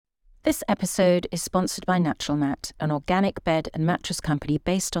This episode is sponsored by Natural Mat, an organic bed and mattress company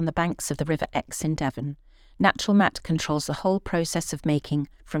based on the banks of the River Exe in Devon. Natural Mat controls the whole process of making,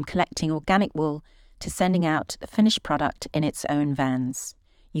 from collecting organic wool to sending out the finished product in its own vans.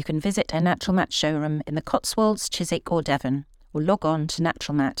 You can visit a Natural Mat showroom in the Cotswolds, Chiswick or Devon, or log on to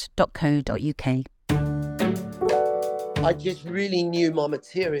naturalmat.co.uk. I just really knew my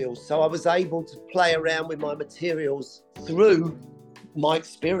materials, so I was able to play around with my materials through my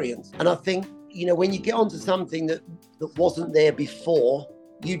experience. And I think, when you get onto something that wasn't there before,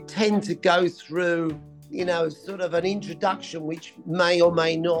 you tend to go through, sort of an introduction which may or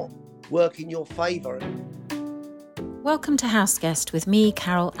may not work in your favour. Welcome to Houseguest with me,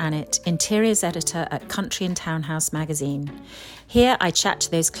 Carol Annett, Interiors Editor at Country and Townhouse magazine. Here I chat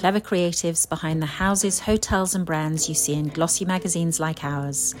to those clever creatives behind the houses, hotels and brands you see in glossy magazines like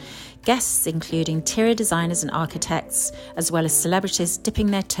ours. Guests including interior designers and architects, as well as celebrities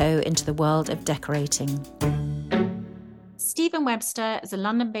dipping their toe into the world of decorating. Stephen Webster is a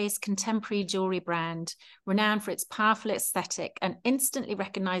London-based contemporary jewellery brand, renowned for its powerful aesthetic and instantly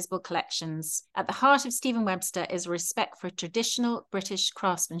recognisable collections. At the heart of Stephen Webster is a respect for traditional British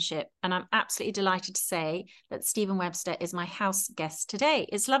craftsmanship, and I'm absolutely delighted to say that Stephen Webster is my house guest today.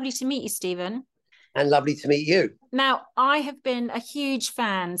 It's lovely to meet you, Stephen. And lovely to meet you. Now, I have been a huge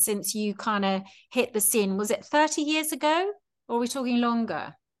fan since you kind of hit the scene. Was it 30 years ago, or are we talking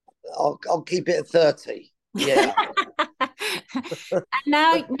longer? I'll keep it at 30. Yeah.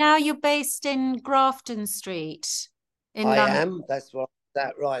 And now you're based in Grafton Street in London. I am. That's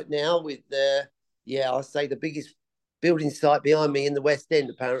that right now with I'll say the biggest building site behind me in the West End,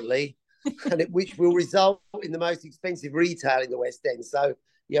 apparently, and which will result in the most expensive retail in the West End. So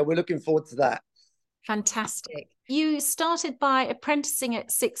yeah, we're looking forward to that. Fantastic. You started by apprenticing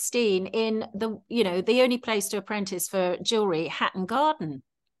at 16 in the only place to apprentice for jewellery, Hatton Garden.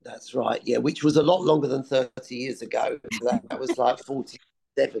 That's right, yeah, which was a lot longer than 30 years ago. That was like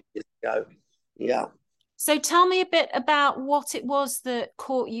 47 years ago, yeah. So tell me a bit about what it was that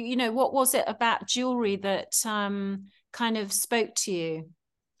caught you, what was it about jewellery that kind of spoke to you?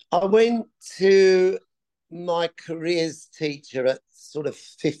 I went to my careers teacher at sort of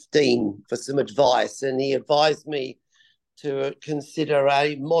 15 for some advice, and he advised me to consider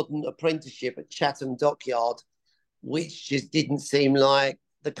a modern apprenticeship at Chatham Dockyard, which just didn't seem like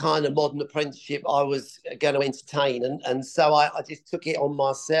the kind of modern apprenticeship I was going to entertain. And so I just took it on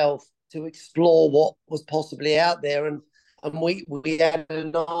myself to explore what was possibly out there. And we had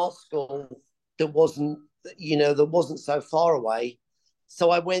an art school that wasn't so far away. So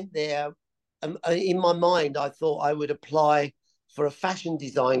I went there. In my mind, I thought I would apply for a fashion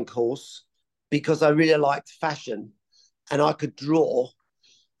design course because I really liked fashion and I could draw.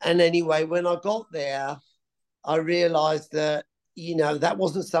 And anyway, when I got there, I realised that that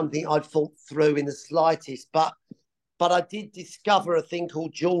wasn't something I'd thought through in the slightest, but I did discover a thing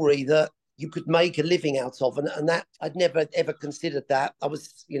called jewellery that you could make a living out of, and that I'd never ever considered that. I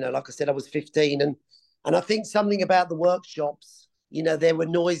was, like I said, I was 15, and I think something about the workshops, they were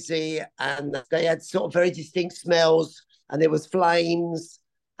noisy and they had sort of very distinct smells, and there was flames,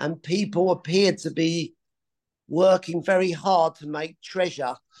 and people appeared to be working very hard to make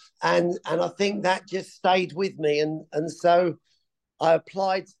treasure, and I think that just stayed with me, and so I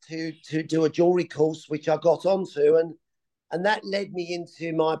applied to do a jewellery course, which I got onto, and that led me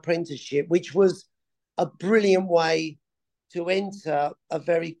into my apprenticeship, which was a brilliant way to enter a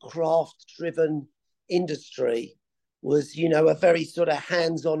very craft-driven industry, was, a very sort of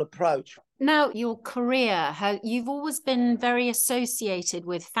hands-on approach. Now, your career, you've always been very associated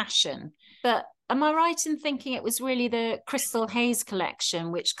with fashion, but am I right in thinking it was really the Crystal Haze collection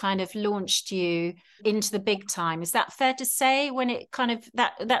which kind of launched you into the big time? Is that fair to say, when it kind of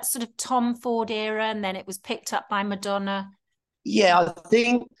that sort of Tom Ford era, and then it was picked up by Madonna? Yeah, I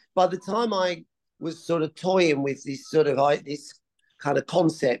think by the time I was sort of toying with this sort of this kind of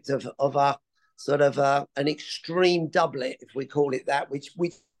concept of a sort of an extreme doublet, if we call it that, which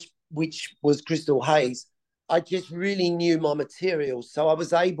was Crystal Haze, I just really knew my materials. So I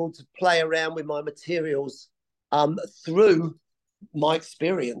was able to play around with my materials through my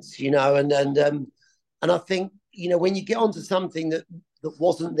experience, and I think, when you get onto something that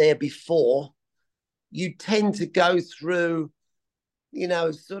wasn't there before, you tend to go through,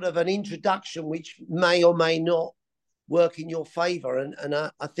 sort of an introduction which may or may not work in your favor. And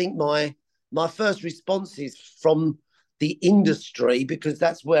I think my first responses from the industry, because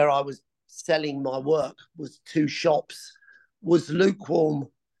that's where I was selling my work, was two shops, was lukewarm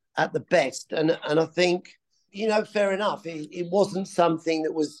at the best. And I think, fair enough, it wasn't something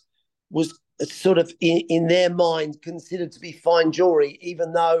that was sort of in their mind considered to be fine jewellery,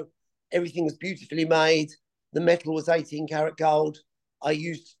 even though Everything was beautifully made. The metal was 18 karat gold. I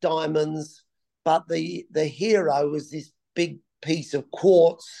used diamonds, but the hero was this big piece of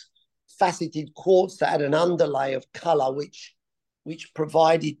quartz, faceted quartz that had an underlay of color, which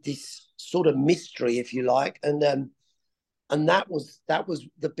provided this sort of mystery, if you like, and that was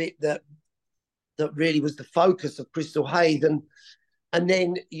the bit that really was the focus of Crystal Haze, and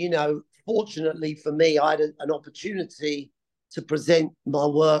then, you know, fortunately for me, I had an opportunity to present my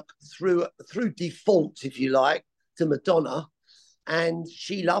work through default, if you like, to Madonna, and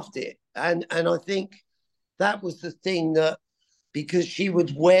she loved it, and I think that was the thing, that because she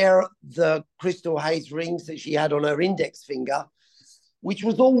would wear the Crystal Haze rings that she had on her index finger, which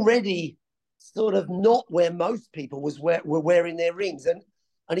was already sort of not where most people were wearing their rings, and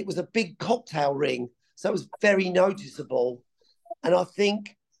it was a big cocktail ring, so it was very noticeable. And I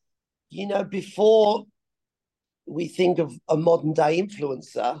think, you know, before we think of a modern day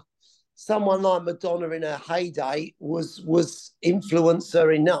influencer, someone like Madonna in her heyday was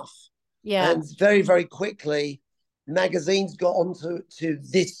influencer enough. Yeah. And very, very quickly, magazines got onto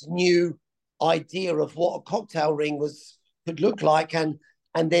this new idea of what a cocktail ring could look like, and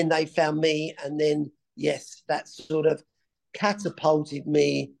then they found me, and then yes, that sort of catapulted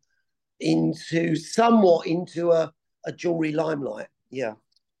me into a jewelry limelight. Yeah.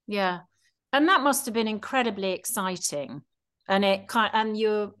 Yeah. And that must have been incredibly exciting. And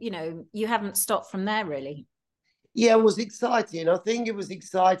you haven't stopped from there, really. Yeah, it was exciting. I think it was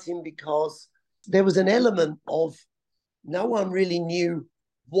exciting because there was an element of no one really knew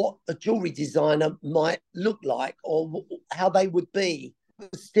what a jewelry designer might look like or how they would be. It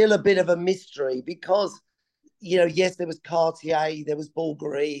was still a bit of a mystery because, you know, yes, there was Cartier, there was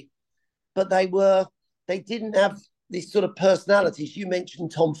Bulgari, but they didn't have this sort of personalities. You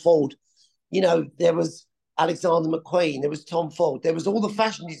mentioned Tom Ford. You know, there was Alexander McQueen, there was Tom Ford, there was all the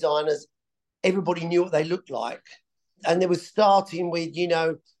fashion designers. Everybody knew what they looked like. And there was, starting with, you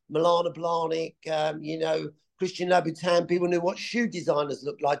know, Milana Blahnik, you know, Christian Louboutin. People knew what shoe designers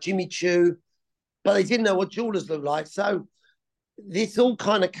looked like, Jimmy Choo, but they didn't know what jewelers looked like. So this all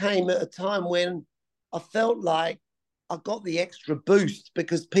kind of came at a time when I felt like I got the extra boost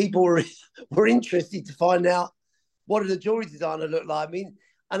because people were interested to find out, what did a jewelry designer look like? I mean,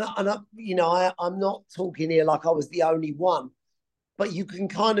 I'm not talking here like I was the only one, but you can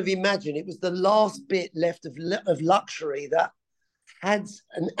kind of imagine it was the last bit left of luxury that had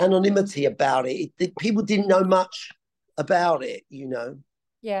an anonymity about it. People didn't know much about it, you know.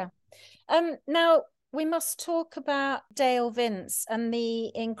 Yeah. Now we must talk about Dale Vince and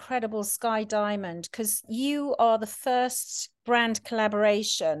the incredible Sky Diamond, because you are the first brand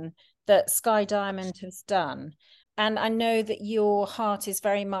collaboration that Sky Diamond has done. And I know that your heart is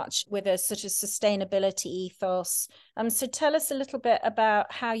very much with a sort of sustainability ethos. So tell us a little bit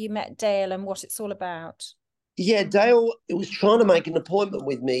about how you met Dale and what it's all about. Yeah, Dale was trying to make an appointment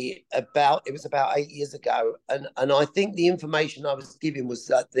with me about 8 years ago. And I think the information I was giving was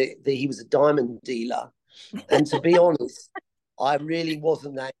that he was a diamond dealer. And to be honest, I really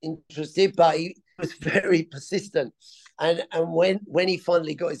wasn't that interested, but he was very persistent. And when he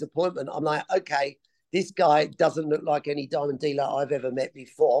finally got his appointment, I'm like, okay, this guy doesn't look like any diamond dealer I've ever met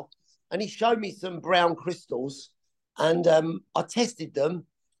before. And he showed me some brown crystals, and I tested them,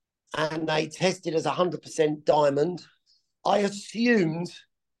 and they tested as 100% diamond. I assumed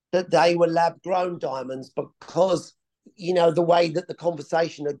that they were lab grown diamonds because, you know, the way that the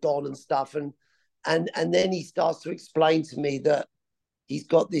conversation had gone and stuff. And then he starts to explain to me that he's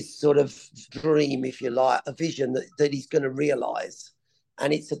got this sort of dream, if you like, a vision that he's going to realize.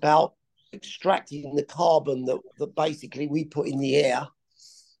 And it's about extracting the carbon that basically we put in the air,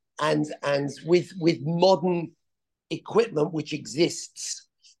 and with modern equipment which exists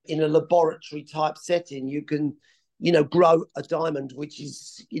in a laboratory type setting, you can, you know, grow a diamond which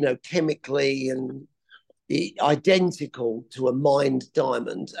is, you know, chemically and identical to a mined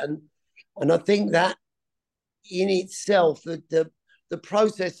diamond. And I think that in itself, the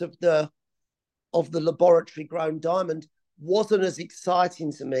process of the laboratory grown diamond wasn't as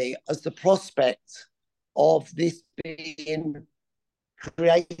exciting to me as the prospect of this being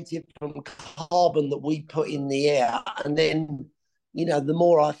created from carbon that we put in the air. And then, you know, the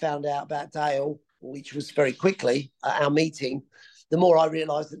more I found out about Dale, which was very quickly at our meeting, the more I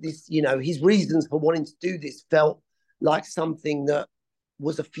realized that this, you know, his reasons for wanting to do this felt like something that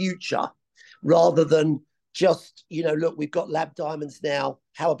was a future, rather than just, you know, look, we've got lab diamonds now,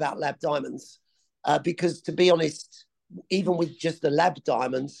 how about lab diamonds? Because to be honest, even with just the lab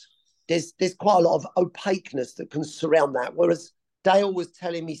diamonds, there's quite a lot of opaqueness that can surround that. Whereas Dale was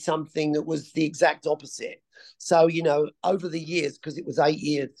telling me something that was the exact opposite. So, you know, over the years, because it was 8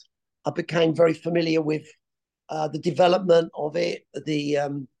 years I became very familiar with the development of it.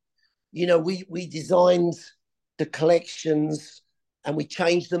 We designed the collections and we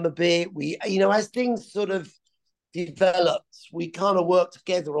changed them a bit. As things sort of developed, we kind of worked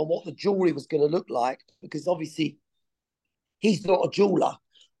together on what the jewelry was going to look like, because obviously he's not a jeweler.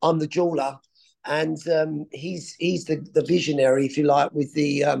 I'm the jeweler, and he's the visionary, if you like, with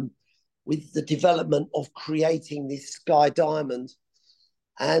the development of creating this sky diamond.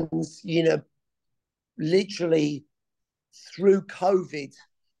 And literally through COVID,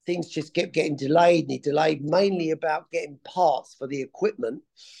 things just kept getting delayed and delayed, mainly about getting parts for the equipment.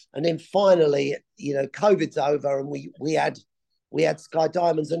 And then finally, COVID's over, and we had sky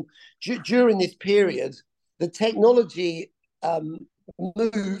diamonds. And during this period, the technology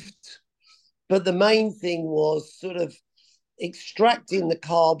moved, but the main thing was sort of extracting the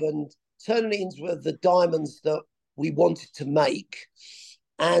carbon, turning it into the diamonds that we wanted to make.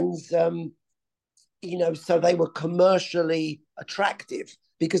 And so they were commercially attractive,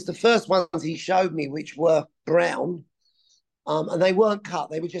 because the first ones he showed me, which were brown, and they weren't cut,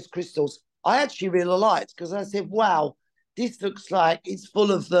 they were just crystals, I actually really liked, because I said, wow, this looks like it's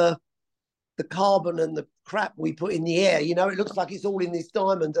full of the carbon and the crap we put in the air. It looks like it's all in this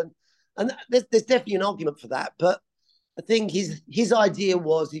diamond. And there's definitely an argument for that. But I think his idea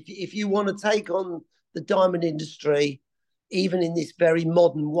was, if you want to take on the diamond industry, even in this very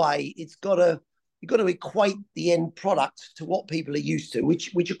modern way, you've got to equate the end product to what people are used to,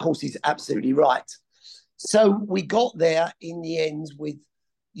 which of course is absolutely right. So we got there in the end with,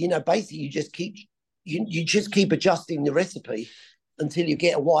 basically you just keep adjusting the recipe until you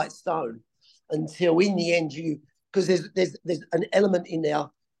get a white stone, until in the end because there's an element in there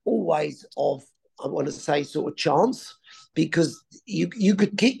always of, I want to say, sort of chance, because you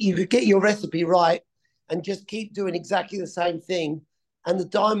could get your recipe right and just keep doing exactly the same thing, and the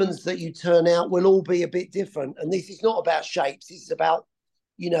diamonds that you turn out will all be a bit different. And this is not about shapes, this is about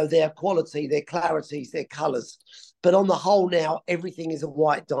their quality, their clarities, their colors. But on the whole, now everything is a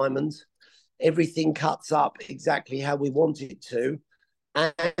white diamond, everything cuts up exactly how we want it to,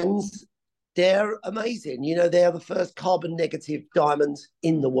 and they're amazing. They're the first carbon negative diamonds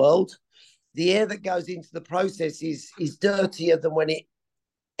in the world. The air that goes into the process is dirtier than when it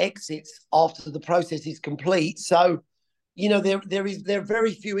exits after the process is complete. So, there are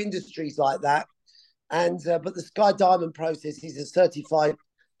very few industries like that. And but the Sky Diamond process is a certified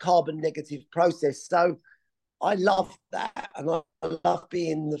carbon negative process. So I love that, and I love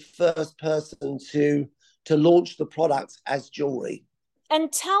being the first person to launch the product as jewelry.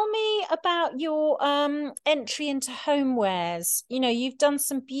 And tell me about your entry into homewares. You've done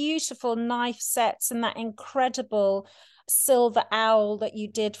some beautiful knife sets and that incredible silver owl that you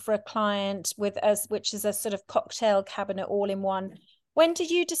did for a client with us, which is a sort of cocktail cabinet all in one. When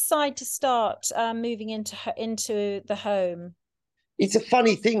did you decide to start moving into the home? It's a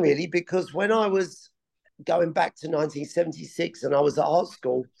funny thing, really, because when I was going back to 1976 and I was at art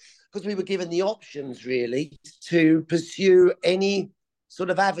school, because we were given the options really to pursue any sort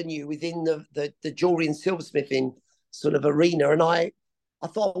of avenue within the jewelry and silversmithing sort of arena. And I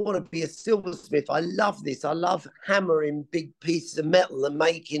thought, I want to be a silversmith. I love this. I love hammering big pieces of metal and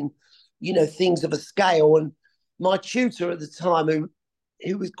making, things of a scale. And my tutor at the time,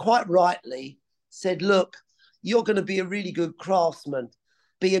 who was quite rightly said, look, you're going to be a really good craftsman.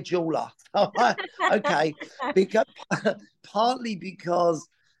 Be a jeweler. Okay. Partly because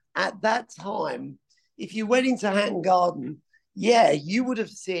at that time, if you went into Hatton Garden, you would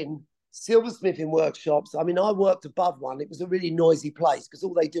have seen silversmithing workshops. I mean, I worked above one. It was a really noisy place because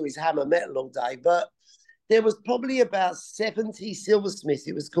all they do is hammer metal all day. But there was probably about 70 silversmiths.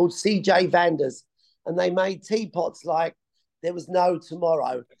 It was called C.J. Vander's, and they made teapots like there was no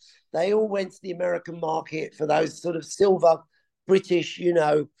tomorrow. They all went to the American market for those sort of silver British,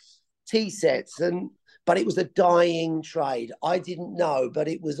 tea sets. But it was a dying trade. I didn't know, but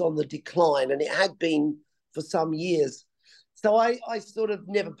it was on the decline, and it had been for some years. So I sort of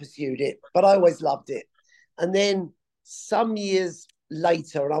never pursued it, but I always loved it. And then some years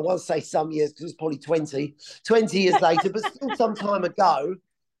later, and I won't say some years because it's probably 20 years later, but still some time ago,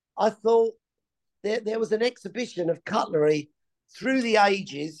 I thought there was an exhibition of cutlery through the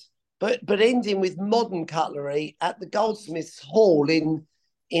ages, but ending with modern cutlery at the Goldsmiths Hall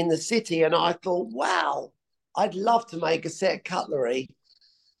in the city. And I thought, wow, I'd love to make a set of cutlery.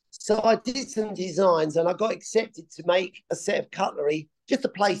 So I did some designs and I got accepted to make a set of cutlery, just a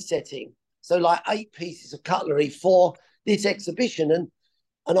place setting. So like 8 pieces of cutlery for this exhibition.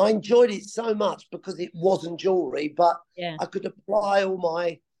 And I enjoyed it so much because it wasn't jewelry, but I could apply all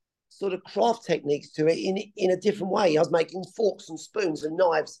my sort of craft techniques to it in a different way. I was making forks and spoons and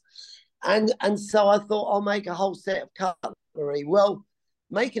knives. And so I thought I'll make a whole set of cutlery. Well,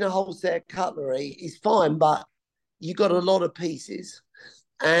 making a whole set of cutlery is fine, but you got a lot of pieces.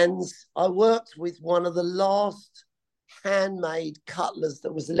 And I worked with one of the last handmade cutlers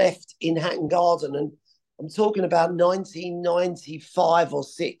that was left in Hatton Garden. And I'm talking about 1995 or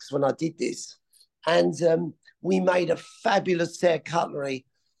 6 when I did this. And we made a fabulous set of cutlery.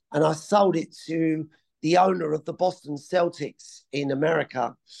 And I sold it to the owner of the Boston Celtics in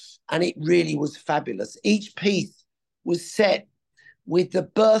America. And it really was fabulous. Each piece was set with the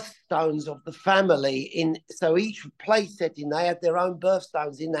birthstones of the family in. So each place setting, they had their own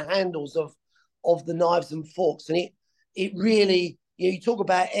birthstones in the handles of the knives and forks. And it really, you talk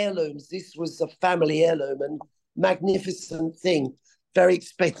about heirlooms. This was a family heirloom and magnificent thing, very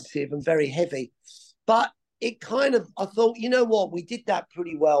expensive and very heavy. But it kind of, I thought, you know what, we did that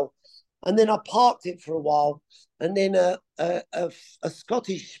pretty well. And then I parked it for a while. And then a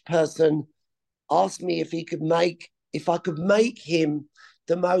Scottish person asked me if I could make him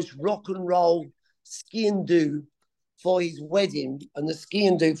the most rock and roll ski and do for his wedding. And the ski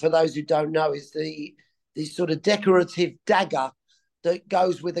and do, for those who don't know, is the sort of decorative dagger that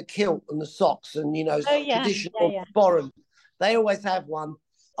goes with a kilt and the socks and, traditional sporran. They always have one.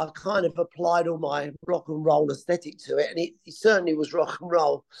 I kind of applied all my rock and roll aesthetic to it, and it certainly was rock and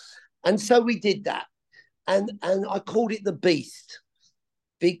roll. And so we did that. And I called it the Beast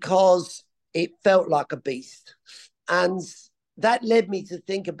because it felt like a beast. And that led me to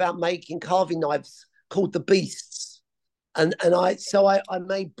think about making carving knives called the Beasts. And I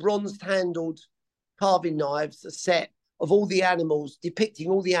made bronzed handled carving knives, a set of all the animals, depicting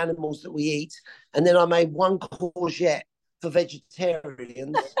all the animals that we eat. And then I made one courgette for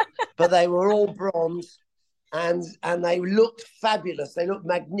vegetarians, but they were all bronze and they looked fabulous. They looked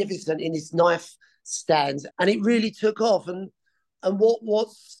magnificent in this knife stand, and it really took off. And what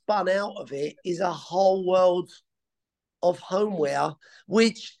spun out of it is a whole world of homeware,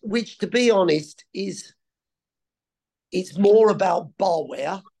 which to be honest it's more about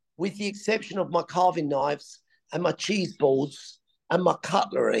barware, with the exception of my carving knives and my cheese boards and my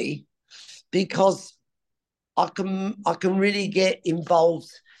cutlery, because I can really get involved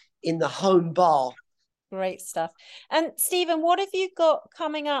in the home bar. Great stuff. And Stephen, what have you got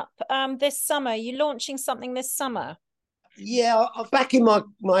coming up this summer? Are you launching something this summer? Yeah, back in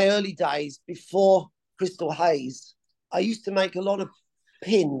my early days before Crystal Haze, I used to make a lot of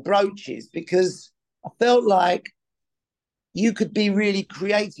pin brooches because I felt like you could be really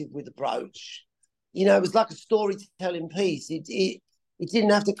creative with a brooch. You know, it was like a storytelling piece. It didn't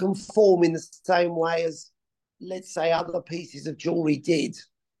have to conform in the same way as, let's say, other pieces of jewellery did.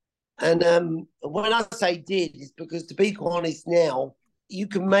 And when I say did, it's because, to be quite honest now, you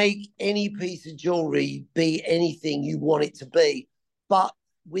can make any piece of jewellery be anything you want it to be. But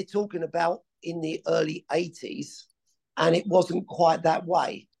we're talking about in the early 80s, and it wasn't quite that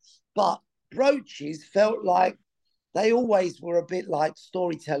way. But brooches felt like they always were a bit like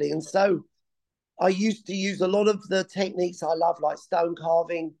storytelling. And so I used to use a lot of the techniques I love, like stone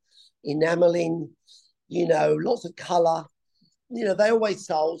carving, enameling, lots of colour. They always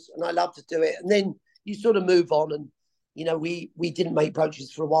sold, and I love to do it. And then you sort of move on, and we didn't make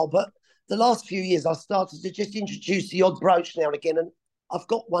brooches for a while, but the last few years I started to just introduce the odd brooch now and again. And I've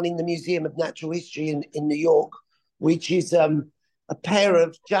got one in the Museum of Natural History in New York, which is a pair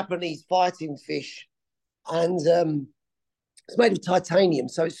of Japanese fighting fish, and it's made of titanium,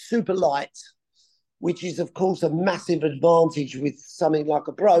 so it's super light, which is of course a massive advantage with something like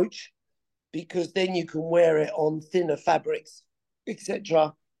a brooch, because then you can wear it on thinner fabrics,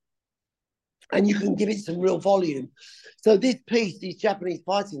 etc. And you can give it some real volume. So this piece, these Japanese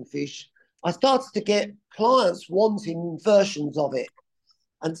fighting fish, I started to get clients wanting versions of it.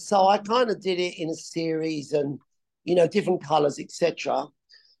 And so I kind of did it in a series and, different colours, etc.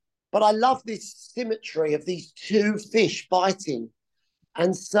 But I love this symmetry of these two fish fighting.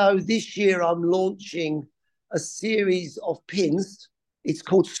 And so this year I'm launching a series of pins. It's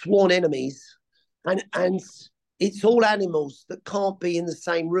called Sworn Enemies. And it's all animals that can't be in the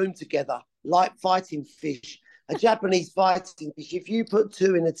same room together, like fighting fish. A Japanese fighting fish, if you put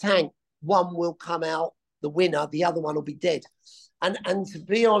two in a tank, one will come out the winner, the other one will be dead. And to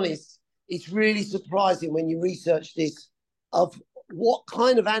be honest, it's really surprising when you research this, of what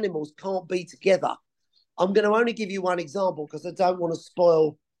kind of animals can't be together. I'm going to only give you one example because I don't want to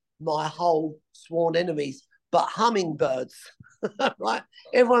spoil my whole Sworn Enemies, but hummingbirds, right?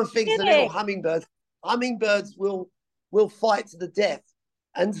 Everyone thinks the little hummingbirds will fight to the death.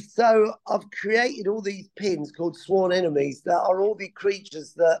 And so I've created all these pins called Sworn Enemies that are all the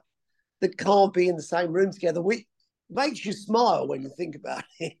creatures that that can't be in the same room together, which makes you smile when you think about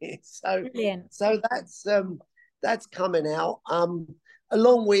it. Brilliant. So that's coming out,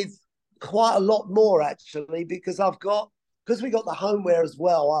 along with quite a lot more actually, because we got the homeware as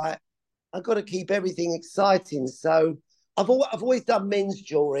well. I've got to keep everything exciting. So I've always done men's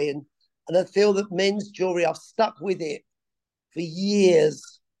jewellery, and I feel that men's jewellery, I've stuck with it for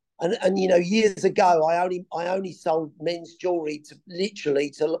years. And years ago, I only sold men's jewellery to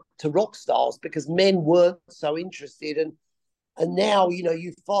rock stars, because men weren't so interested. And now,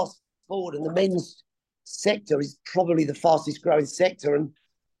 you fast forward, and the men's sector is probably the fastest growing sector. And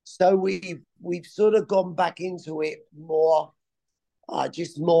so we've sort of gone back into it more,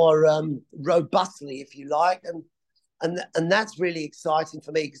 just more robustly, if you like. And that's really exciting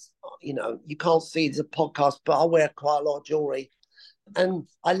for me, because, you can't see the podcast, but I wear quite a lot of jewellery. And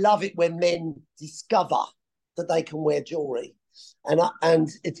I love it when men discover that they can wear jewellery. And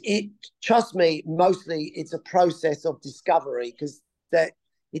it trust me, mostly it's a process of discovery, because that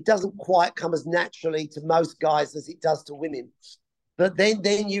it doesn't quite come as naturally to most guys as it does to women. But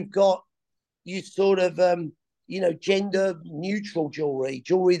then you sort of gender neutral jewellery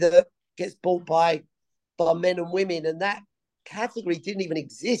that gets bought by men and women, and that category didn't even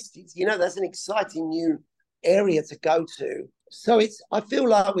exist. That's an exciting new area to go to. So I feel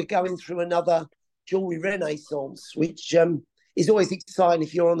like we're going through another jewellery renaissance, which is always exciting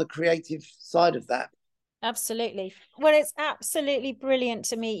if you're on the creative side of that. Absolutely. Well, it's absolutely brilliant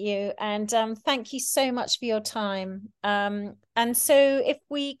to meet you, and thank you so much for your time. And so if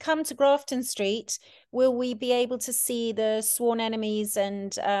we come to Grafton Street, will we be able to see the Sworn Enemies?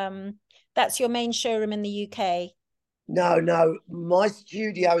 And that's your main showroom in the UK? No. My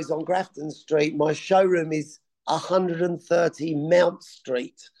studio is on Grafton Street. My showroom is 130 Mount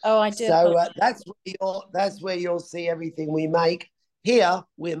Street. Oh, I do. So that's where you'll see everything we make. Here,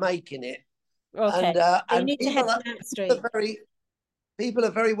 we're making it. Okay. And you need to head to Mount Street. People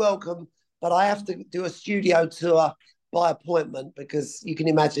are very welcome, but I have to do a studio tour by appointment, because you can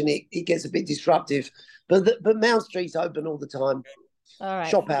imagine it gets a bit disruptive. But Mount Street's open all the time. All right.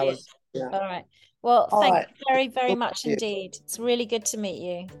 Shop hours. Yeah. All right. Well, thank you very, very much indeed. It's really good to meet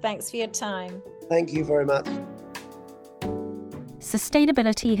you. Thanks for your time. Thank you very much.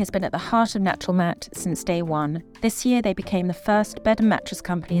 Sustainability has been at the heart of Natural Mat since day one. This year, they became the first bed and mattress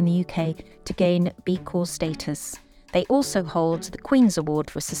company in the UK to gain B Corp status. They also hold the Queen's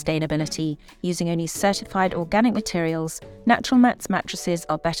Award for Sustainability. Using only certified organic materials, Natural Mat's mattresses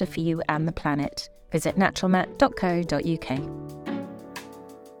are better for you and the planet. Visit naturalmat.co.uk.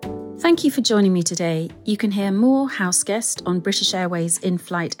 Thank you for joining me today. You can hear more House Guest on British Airways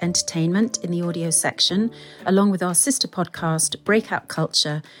in-flight entertainment in the audio section, along with our sister podcast, Breakout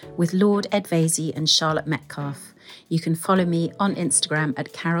Culture, with Lord Ed Vasey and Charlotte Metcalfe. You can follow me on Instagram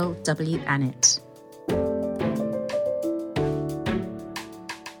at Carol W. Annett.